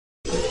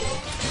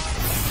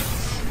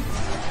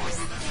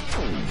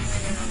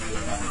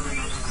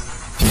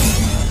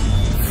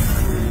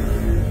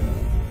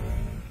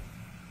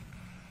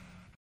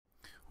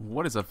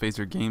What is up,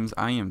 PhazerGames?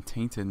 I am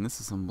Tainted, and this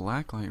is some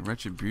Blacklight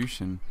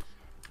Retribution.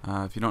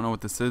 If you don't know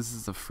what this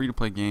is a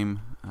free-to-play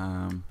game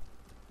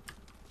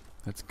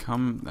that's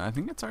come. I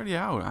think it's already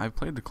out. I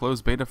played the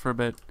closed beta for a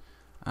bit.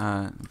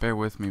 Bear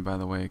with me, by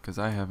the way, because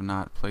I have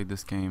not played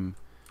this game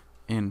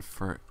in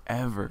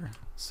forever.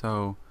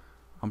 So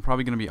I'm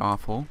probably gonna be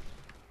awful,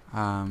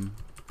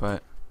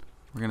 but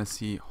we're gonna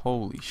see.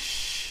 Holy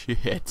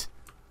shit!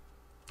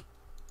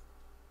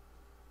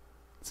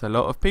 It's a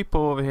lot of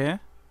people over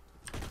here.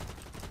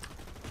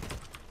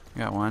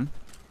 Got one.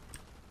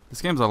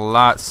 This game's a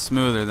lot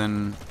smoother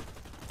than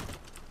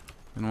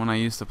when I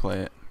used to play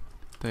it.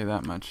 I'll tell you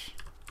that much.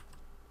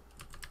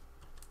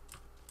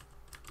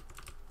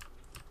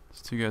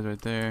 There's two guys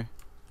right there.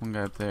 One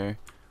guy up there.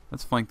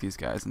 Let's flank these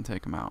guys and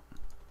take them out.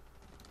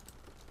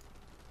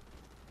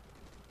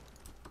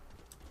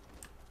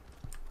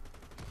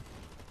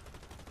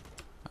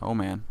 Oh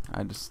man,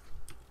 I don't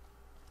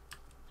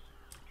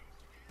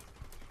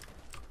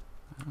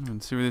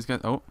even see where these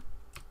guys. Oh.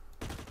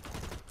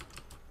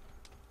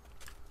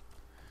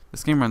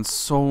 This game runs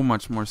so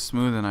much more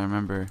smooth than I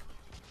remember.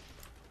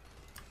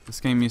 This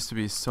game used to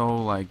be so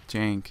like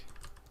jank.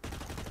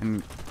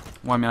 And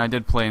well, I mean, I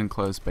did play in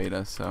closed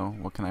beta, so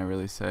what can I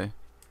really say?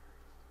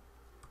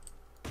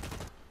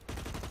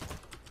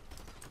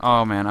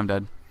 Oh man, I'm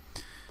dead.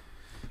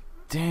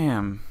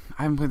 Damn,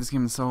 I haven't played this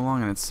game in so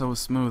long, and it's so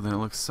smooth and it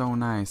looks so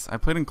nice. I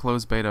played in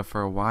closed beta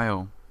for a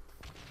while.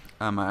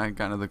 I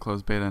got into the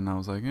closed beta and I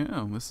was like,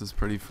 yeah, this is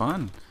pretty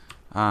fun.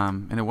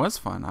 And it was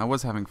fun. I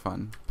was having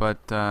fun, but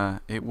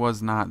it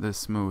was not this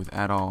smooth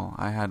at all.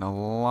 I had a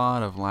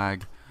lot of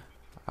lag.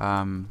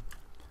 I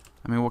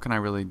mean, what can I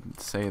really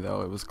say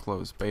though? It was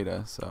closed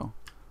beta, so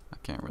I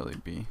can't really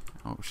be.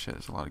 Oh shit,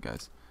 there's a lot of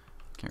guys.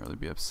 Can't really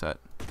be upset.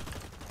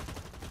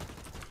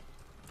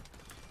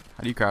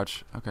 How do you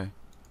crouch? Okay.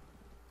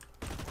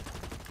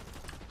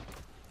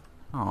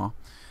 Aw.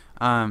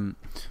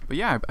 But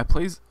yeah, I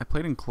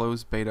played in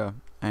closed beta,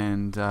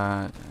 and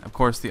of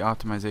course the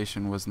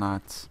optimization was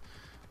not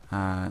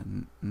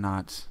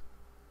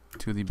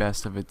to the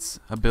best of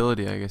its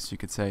ability, I guess you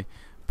could say.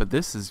 But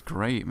this is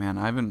great, man.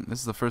 This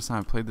is the first time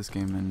I've played this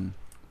game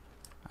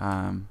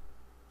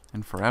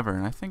in forever,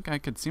 and I think I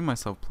could see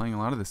myself playing a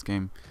lot of this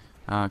game.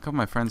 A couple of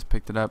my friends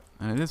picked it up,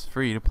 and it is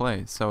free to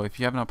play. So if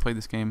you have not played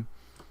this game,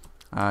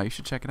 you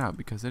should check it out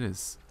because it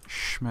is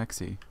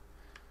schmexy.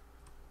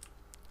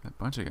 Got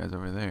a bunch of guys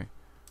over there.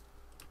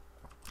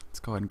 Let's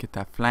go ahead and get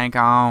that flank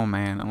on,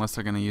 man. Unless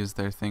they're going to use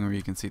their thing where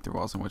you can see through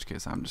walls, in which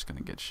case I'm just going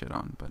to get shit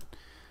on. But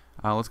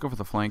let's go for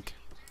the flank.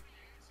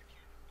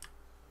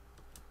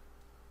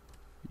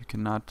 You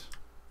cannot...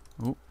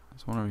 Oh,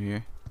 there's one over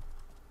here.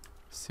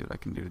 Let's see what I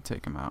can do to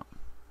take him out.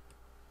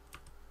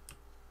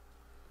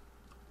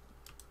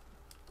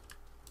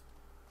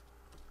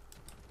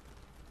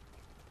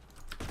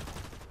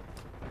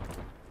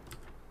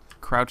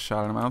 Crouch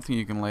shot him. I don't think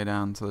you can lay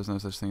down, so there's no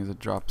such thing as a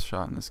drop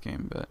shot in this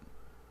game, but...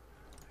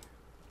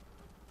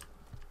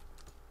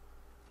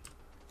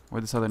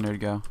 Where'd this other nerd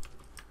go?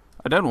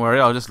 Oh, don't worry,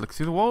 I'll just look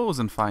through the walls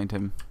and find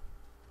him.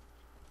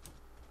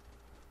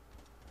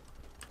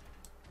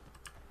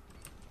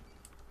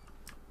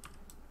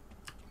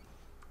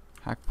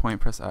 Hack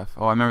point, press F.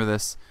 Oh, I remember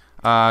this.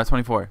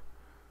 24.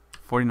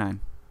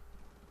 49.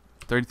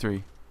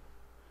 33.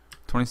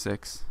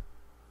 26.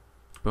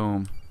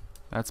 Boom.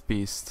 That's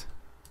beast.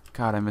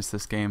 God, I miss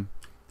this game.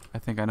 I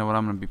think I know what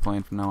I'm going to be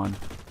playing from now on.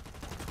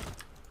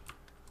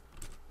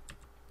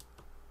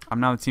 I'm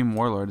now the team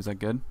warlord. Is that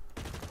good?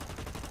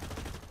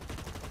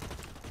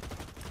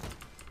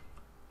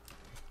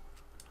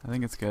 I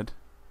think it's good.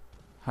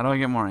 How do I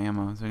get more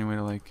ammo? Is there any way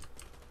to like...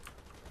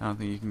 I don't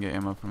think you can get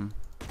ammo from...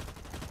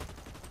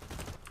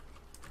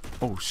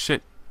 Oh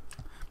shit.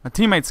 My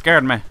teammate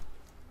scared me.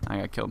 I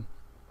got killed.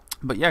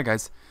 But yeah,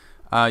 guys.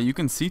 You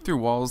can see through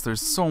walls.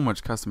 There's so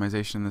much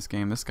customization in this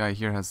game. This guy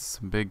here has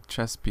some big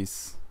chest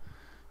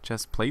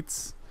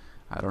plates.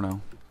 I don't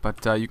know.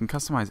 But you can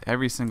customize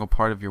every single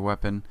part of your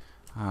weapon.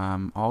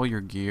 All your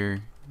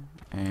gear.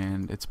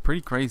 And it's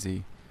pretty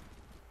crazy.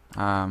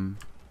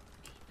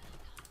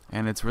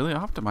 And it's really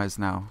optimized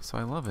now, so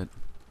I love it.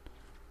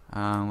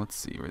 Let's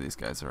see where these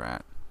guys are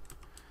at.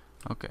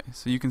 Okay,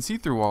 so you can see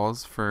through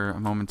walls for a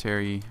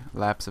momentary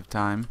lapse of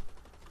time,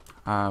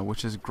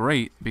 which is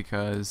great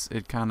because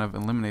it kind of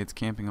eliminates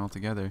camping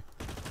altogether.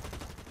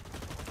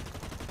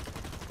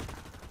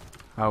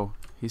 Oh,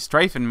 he's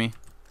strafing me.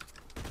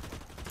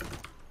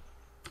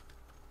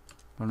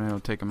 I'm gonna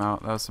take him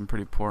out. That was some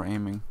pretty poor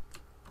aiming.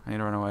 I need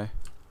to run away.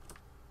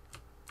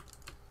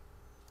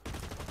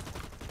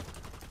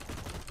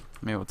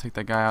 Maybe we'll take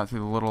that guy out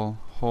through the little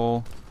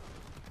hole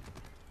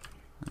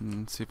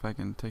and see if I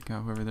can take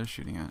out whoever they're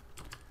shooting at.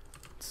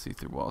 Let's see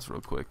through walls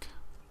real quick.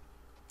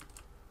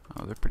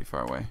 Oh, they're pretty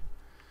far away.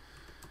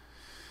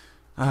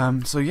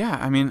 So yeah,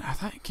 I mean, I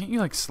thought, can't you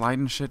like slide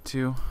and shit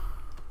too?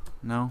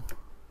 No?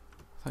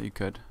 I thought you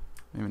could.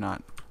 Maybe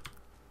not.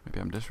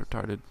 Maybe I'm just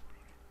retarded.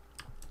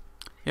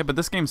 Yeah, but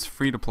this game's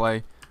free to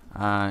play.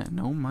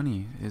 No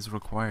money is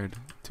required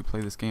to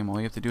play this game. All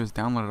you have to do is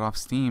download it off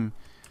Steam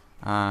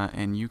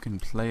and you can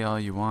play all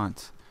you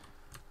want.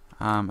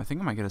 I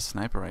think I might get a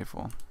sniper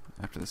rifle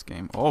after this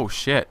game. Oh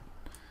shit!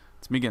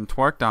 It's me getting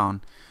twerked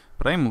on.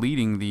 But I am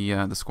leading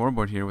the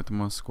scoreboard here with the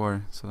most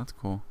score, so that's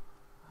cool.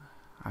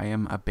 I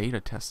am a beta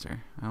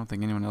tester. I don't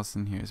think anyone else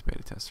in here is a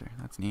beta tester.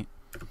 That's neat.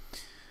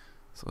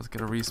 So let's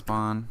get a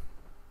respawn.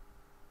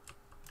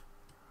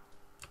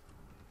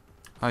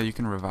 Oh, you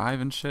can revive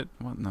and shit?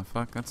 What in the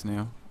fuck? That's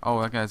new.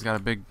 Oh, that guy's got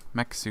a big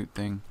mech suit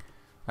thing.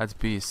 That's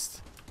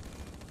beast.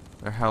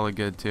 They're hella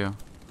good too.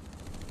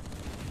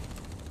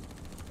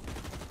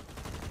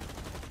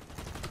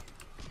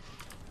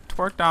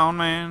 Twerk down,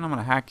 man. I'm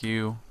gonna hack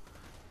you.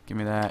 Give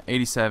me that.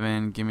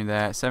 87. Give me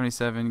that.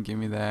 77. Give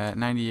me that.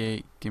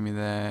 98. Give me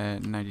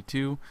that.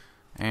 92.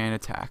 And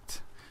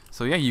attacked.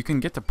 So yeah, you can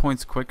get to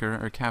points quicker,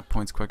 or cap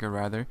points quicker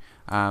rather,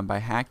 by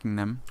hacking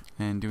them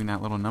and doing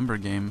that little number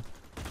game,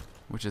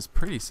 which is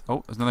pretty.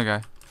 Oh, there's another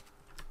guy.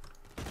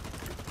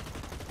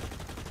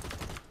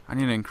 I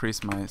need to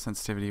increase my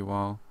sensitivity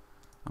while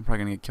I'm probably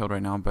gonna get killed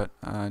right now, but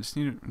I just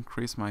need to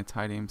increase my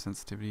tight aim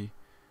sensitivity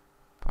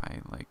by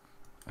like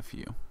a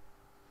few,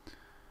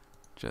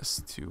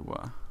 just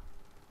to.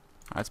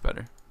 That's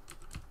better.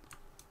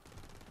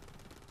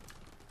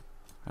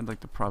 I'd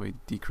like to probably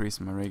decrease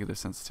my regular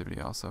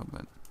sensitivity also,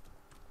 but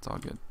it's all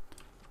good.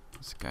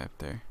 There's a guy up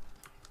there.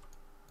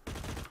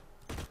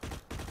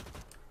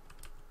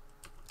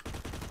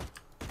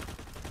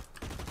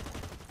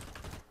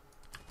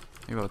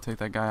 Able to take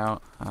that guy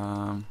out.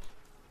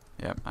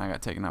 Yep, I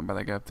got taken out by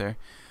that guy up there.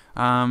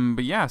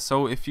 But yeah,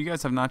 so if you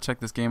guys have not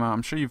checked this game out,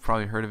 I'm sure you've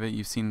probably heard of it.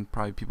 You've seen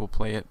probably people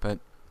play it, but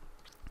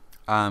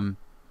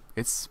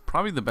it's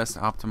probably the best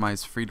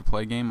optimized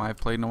free-to-play game I've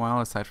played in a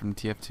while, aside from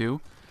TF2.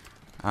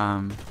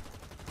 I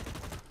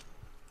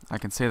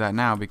can say that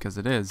now because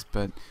it is,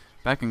 but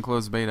back in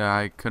closed beta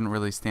I couldn't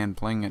really stand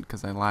playing it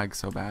because I lagged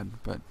so bad.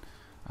 But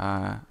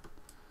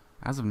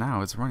as of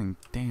now, it's running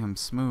damn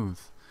smooth.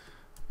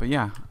 But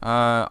yeah,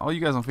 all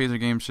you guys on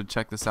PhazerGames should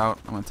check this out.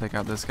 I'm gonna take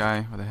out this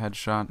guy with a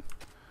headshot.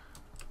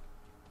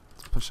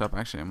 Let's push up.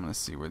 Actually, I'm gonna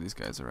see where these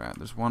guys are at.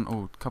 There's one.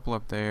 Oh, a couple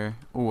up there.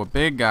 Oh, a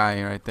big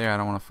guy right there. I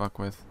don't want to fuck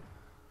with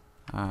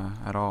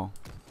at all.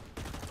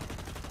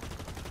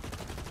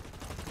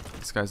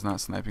 This guy's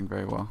not sniping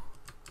very well.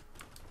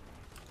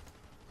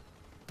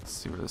 Let's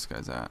see where this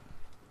guy's at.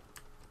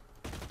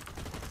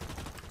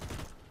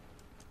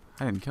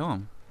 I didn't kill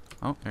him.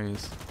 Oh, there he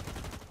is.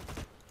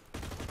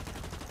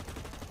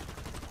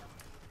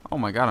 Oh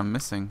my god, I'm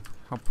missing.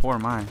 How poor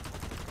am I?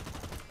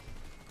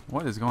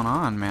 What is going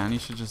on, man? You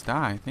should just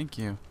die. Thank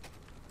you.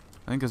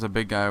 I think there's a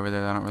big guy over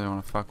there that I don't really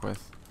want to fuck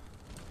with.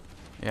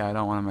 Yeah, I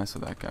don't want to mess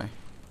with that guy.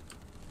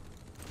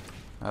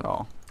 At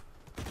all.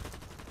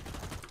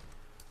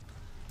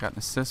 Got an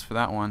assist for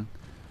that one.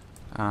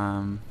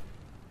 Gonna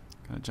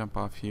jump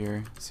off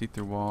here. See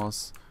through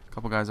walls. A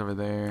couple guys over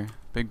there.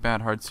 Big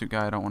bad hard suit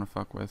guy I don't want to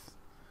fuck with.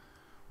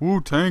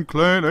 Wu-Tang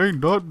Clan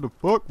ain't nothing to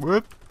fuck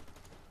with.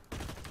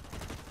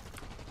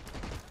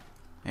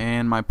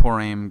 And my poor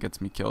aim gets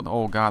me killed.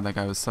 Oh god, that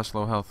guy was such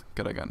low health.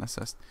 Good, I got an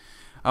assist.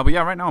 But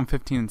yeah, right now I'm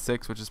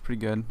 15-6, which is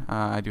pretty good.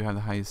 I do have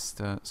the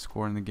highest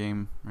score in the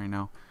game right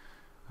now.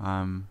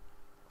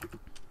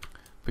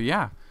 But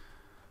yeah,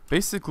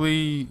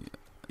 basically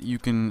you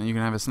can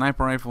have a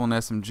sniper rifle, an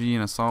SMG,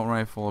 an assault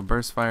rifle, a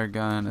burst fire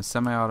gun, a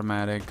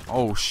semi-automatic.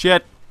 Oh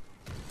shit!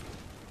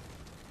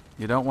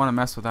 You don't want to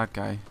mess with that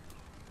guy.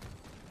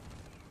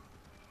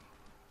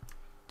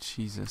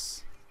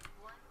 Jesus.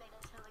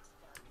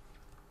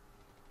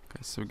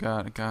 Okay, so we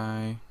got a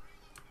guy,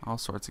 all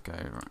sorts of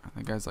guys.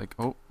 The guy's like,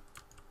 oh,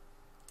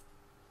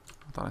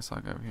 I thought I saw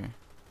a guy over here.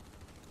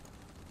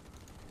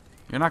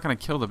 You're not gonna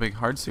kill the big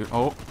hard suit.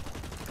 Oh,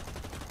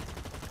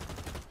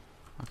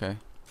 okay.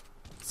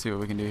 Let's see what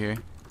we can do here.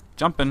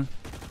 Jumping.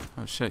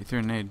 Oh shit, he threw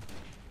a nade.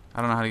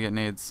 I don't know how to get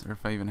nades, or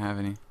if I even have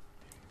any.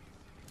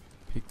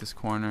 Peek this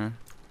corner.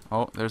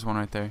 Oh, there's one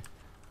right there.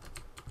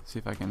 See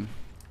if I can.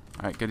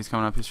 All right, good. He's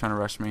coming up. He's trying to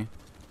rush me.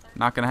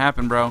 Not gonna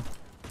happen, bro.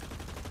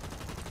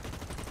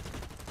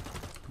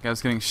 The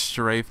guy's getting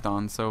strafed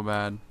on so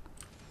bad.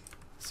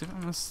 Let's see if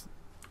I'm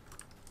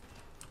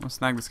gonna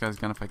snag this guy's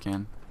gun if I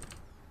can.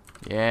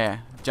 Yeah.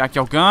 Jack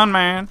your gun,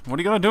 man. What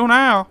are you gonna do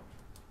now?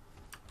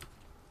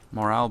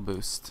 Morale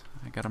boost.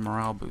 I got a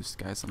morale boost,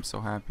 guys. I'm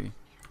so happy.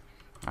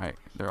 Alright,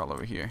 they're all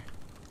over here.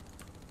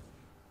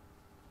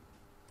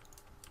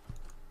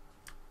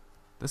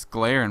 This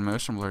glare and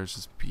motion blur is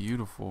just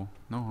beautiful.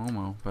 No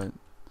homo, but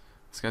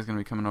this guy's gonna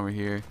be coming over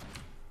here.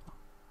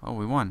 Oh,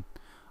 we won.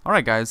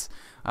 Alright guys,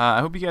 I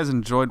hope you guys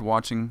enjoyed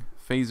watching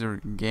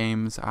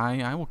PhazerGames.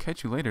 I will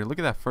catch you later. Look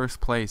at that first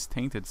place,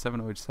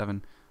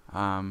 TainteD7oh7.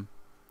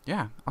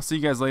 Yeah, I'll see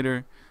you guys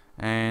later,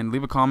 and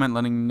leave a comment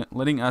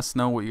letting us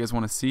know what you guys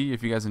want to see.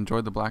 If you guys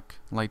enjoyed the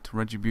Blacklight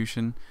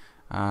Retribution,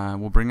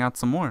 we'll bring out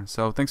some more.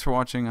 So thanks for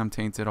watching. I'm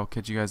Tainted. I'll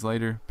catch you guys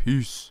later.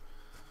 Peace.